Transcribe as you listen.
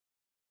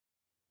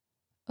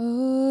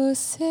O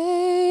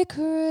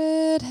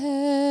sacred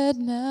head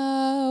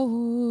now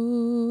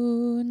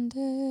wounded,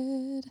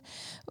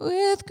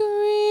 with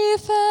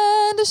grief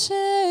and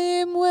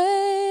shame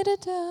weighed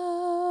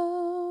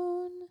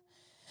down,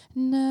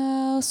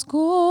 now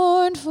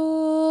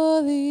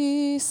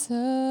scornfully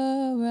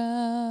surrounded,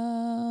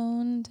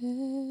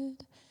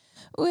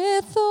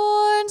 with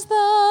thorns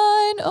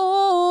thine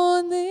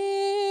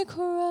only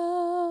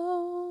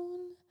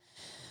crown.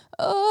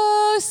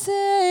 O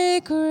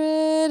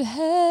sacred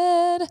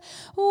head,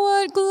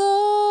 what glory,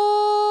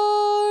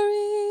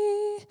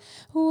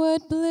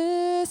 what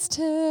bliss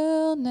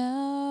till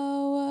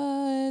now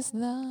was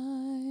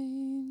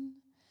thine.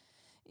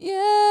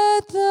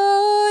 Yet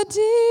though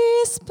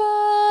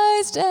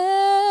despised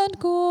and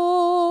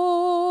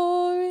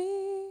gory,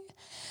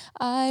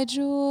 I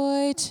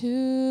joy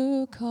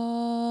to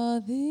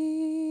call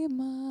thee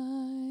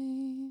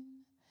mine.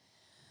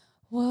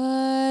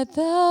 What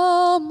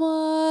thou,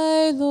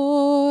 my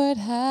Lord,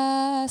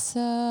 hast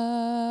suffered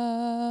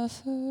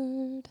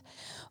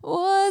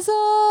was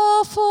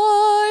all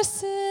for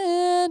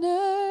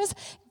sinners'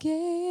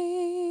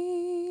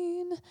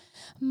 gain.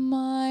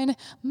 Mine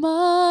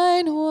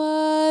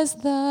was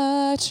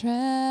the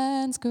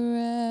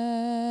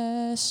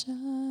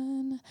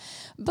transgression,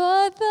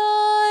 but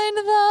thine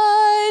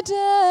thy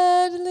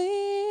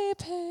deadly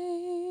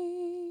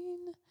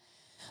pain.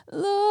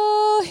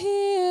 Lo,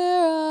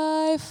 here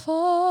I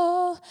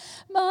fall,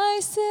 my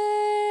Savior,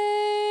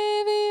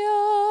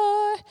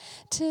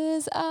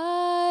 'tis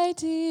I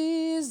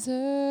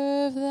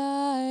deserve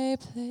thy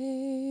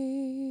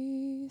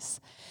place.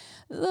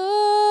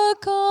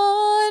 Look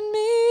on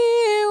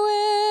me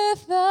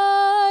with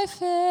thy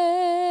favor,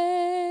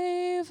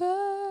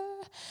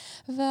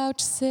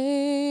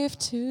 vouchsafe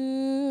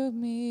to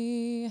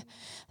me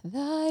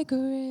thy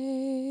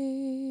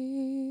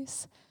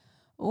grace.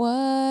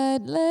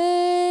 What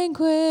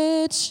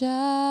language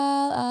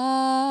shall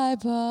I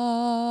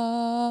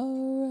borrow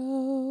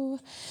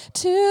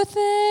to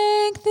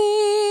thank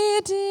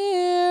thee,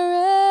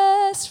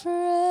 dearest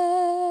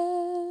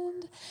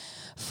friend,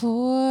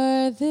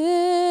 for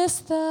this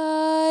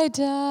thy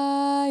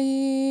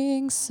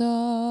dying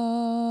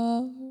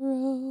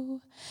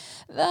sorrow,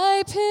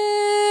 thy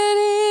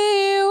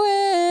pity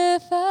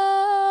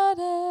without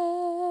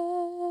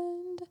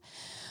end?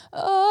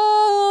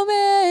 Oh,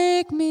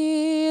 make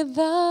me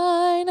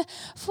thine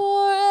forever,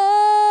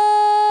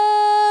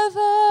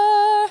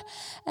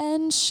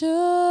 and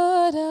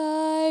should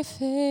I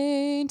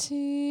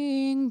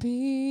fainting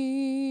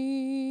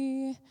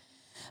be,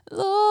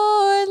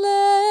 Lord,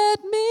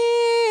 let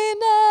me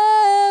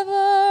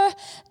never,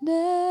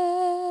 never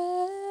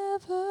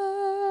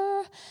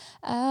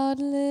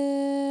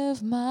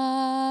outlive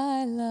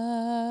my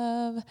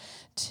love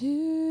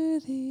to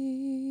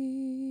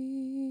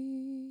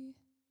thee.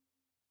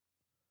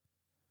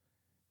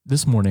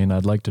 This morning,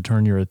 I'd like to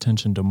turn your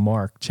attention to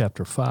Mark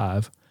chapter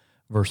 5,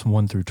 verse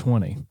 1 through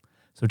 20.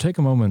 So take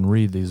a moment and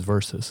read these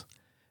verses.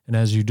 And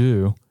as you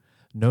do,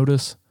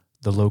 notice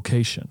the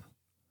location.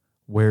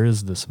 Where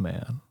is this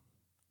man?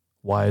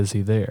 Why is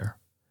he there?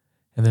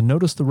 And then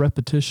notice the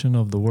repetition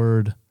of the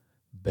word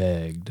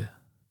begged.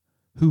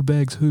 Who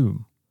begs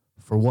whom?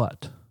 For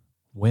what?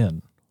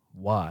 When?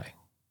 Why?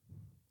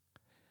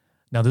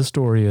 Now, this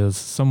story is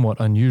somewhat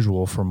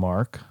unusual for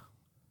Mark.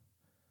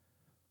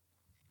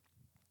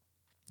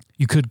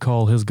 You could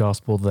call his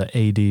gospel the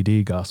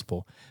ADD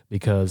gospel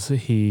because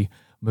he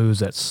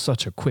moves at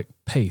such a quick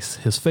pace.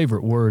 His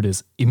favorite word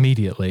is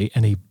immediately,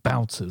 and he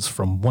bounces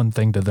from one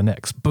thing to the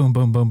next. Boom,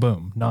 boom, boom,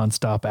 boom,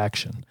 nonstop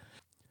action.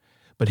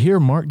 But here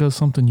Mark does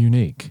something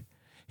unique.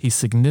 He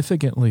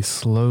significantly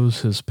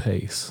slows his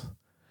pace,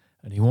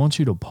 and he wants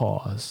you to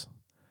pause,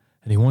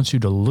 and he wants you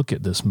to look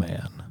at this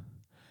man.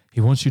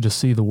 He wants you to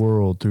see the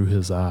world through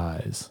his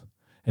eyes.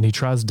 And he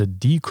tries to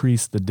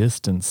decrease the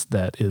distance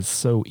that is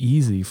so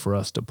easy for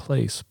us to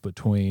place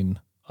between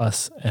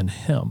us and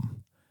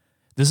him.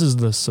 This is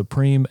the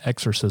supreme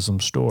exorcism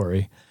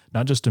story,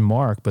 not just in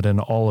Mark, but in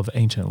all of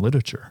ancient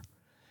literature.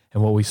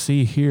 And what we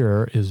see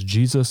here is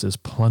Jesus is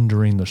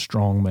plundering the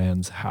strong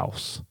man's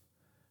house.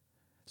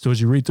 So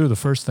as you read through, the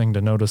first thing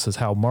to notice is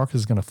how Mark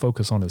is going to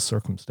focus on his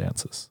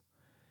circumstances.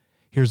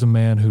 Here's a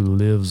man who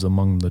lives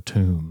among the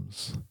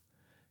tombs.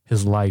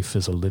 His life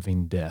is a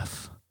living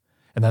death.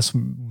 And that's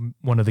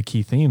one of the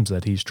key themes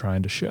that he's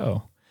trying to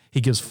show. He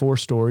gives 4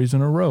 stories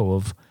in a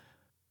row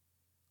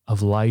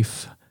of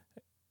life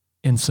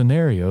in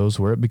scenarios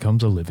where it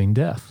becomes a living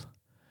death.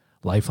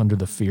 Life under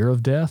the fear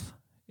of death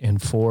in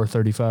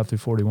 4:35 through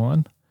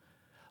 41.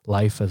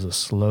 Life as a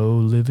slow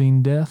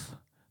living death,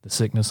 the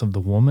sickness of the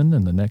woman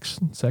in the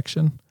next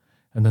section,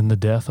 and then the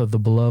death of the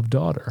beloved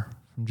daughter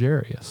from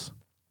Jairus.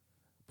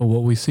 But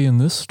what we see in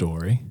this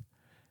story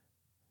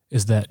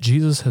is that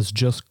Jesus has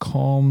just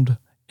calmed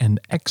an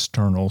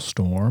external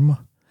storm,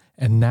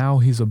 and now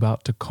he's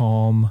about to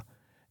calm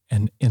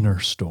an inner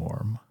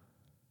storm.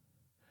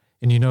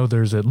 And you know,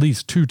 there's at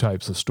least 2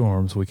 types of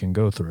storms we can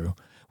go through.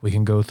 We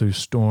can go through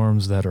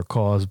storms that are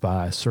caused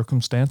by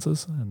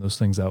circumstances and those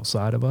things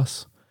outside of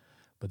us,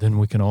 but then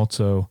we can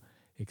also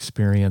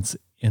experience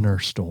inner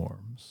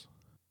storms.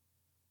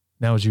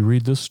 Now, as you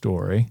read this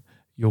story,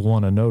 you'll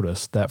want to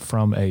notice that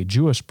from a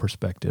Jewish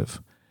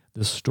perspective,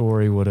 this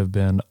story would have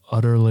been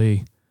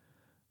utterly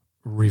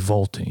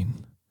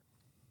revolting.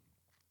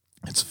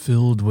 It's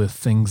filled with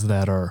things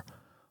that are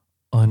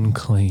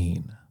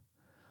unclean.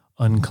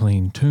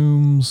 Unclean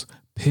tombs,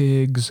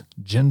 pigs,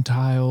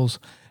 Gentiles,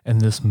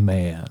 and this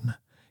man.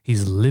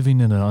 He's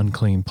living in an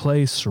unclean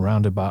place,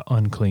 surrounded by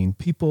unclean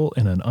people,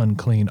 in an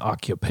unclean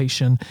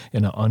occupation,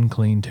 in an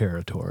unclean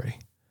territory.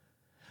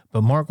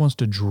 But Mark wants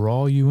to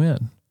draw you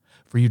in,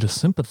 for you to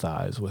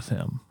sympathize with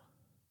him.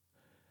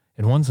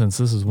 In one sense,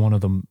 this is one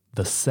of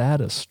the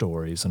saddest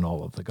stories in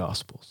all of the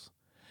Gospels,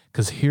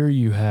 because here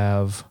you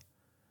have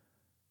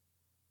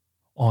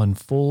on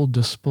full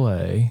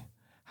display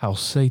how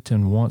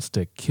Satan wants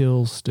to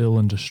kill, steal,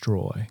 and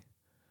destroy.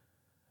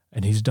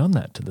 And he's done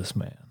that to this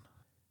man.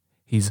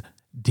 He's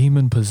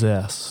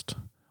demon-possessed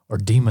or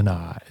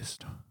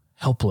demonized,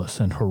 helpless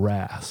and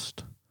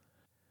harassed.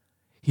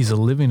 He's a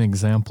living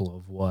example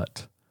of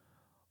what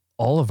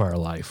all of our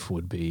life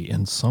would be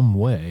in some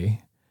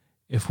way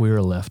if we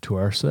were left to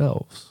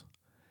ourselves.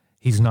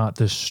 He's not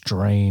this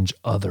strange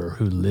other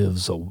who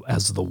lives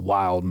as the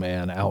wild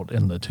man out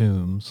in the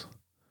tombs.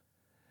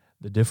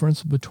 The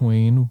difference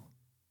between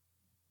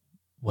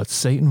what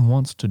Satan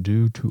wants to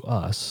do to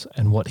us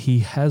and what he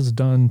has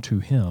done to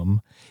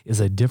him is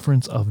a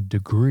difference of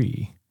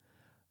degree,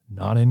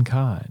 not in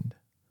kind.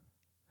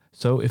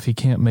 So if he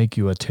can't make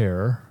you a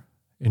terror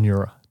in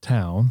your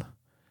town,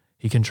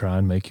 he can try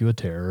and make you a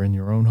terror in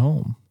your own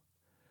home.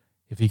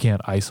 If he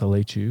can't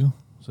isolate you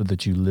so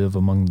that you live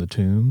among the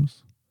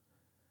tombs,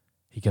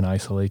 he can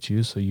isolate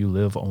you so you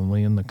live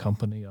only in the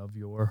company of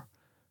your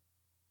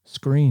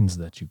screens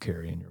that you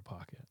carry in your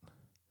pocket.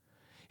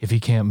 If he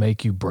can't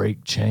make you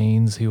break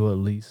chains, he will at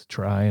least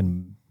try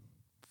and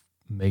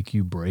make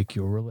you break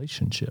your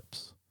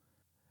relationships.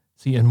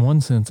 See, in one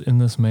sense, in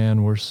this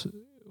man,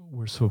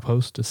 we're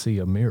supposed to see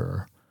a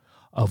mirror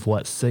of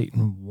what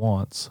Satan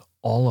wants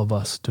all of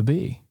us to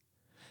be.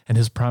 And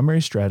his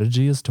primary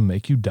strategy is to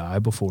make you die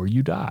before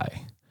you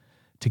die,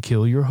 to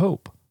kill your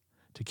hope,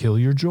 to kill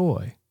your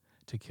joy,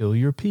 to kill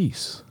your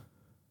peace.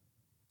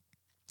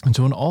 And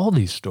so in all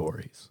these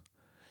stories,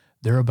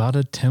 they're about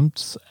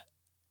attempts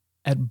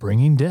at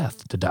bringing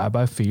death, to die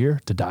by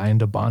fear, to die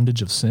into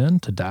bondage of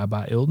sin, to die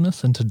by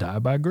illness, and to die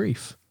by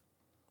grief.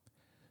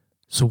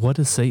 So what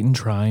is Satan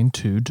trying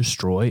to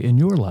destroy in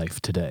your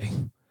life today?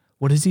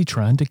 What is he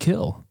trying to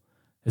kill?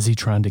 Is he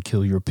trying to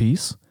kill your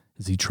peace?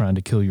 Is he trying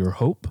to kill your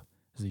hope?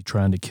 Is he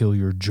trying to kill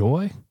your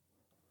joy?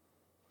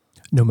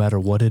 No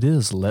matter what it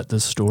is, let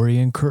this story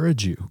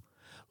encourage you.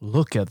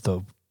 Look at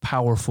the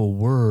powerful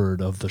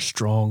word of the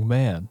strong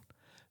man,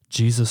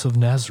 Jesus of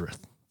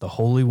Nazareth, the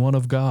Holy One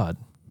of God.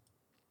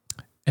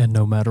 And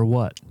no matter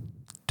what,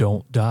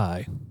 don't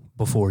die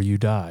before you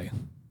die.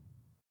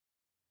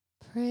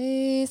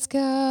 Praise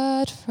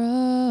God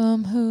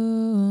from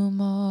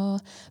whom all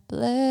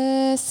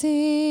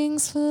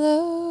blessings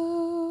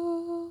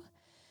flow.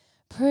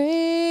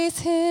 Praise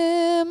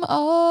him,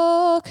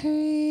 all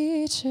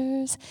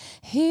creatures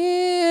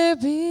here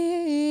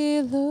below.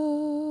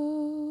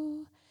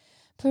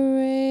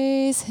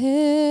 Praise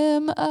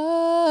him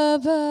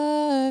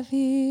above,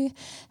 ye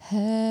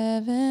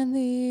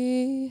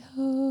heavenly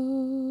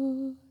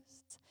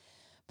hosts.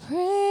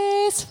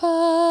 Praise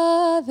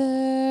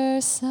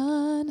Father,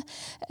 Son,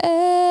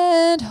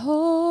 and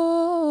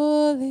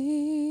Holy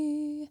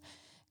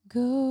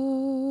Ghost.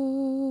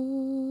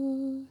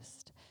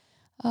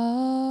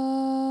 Amen.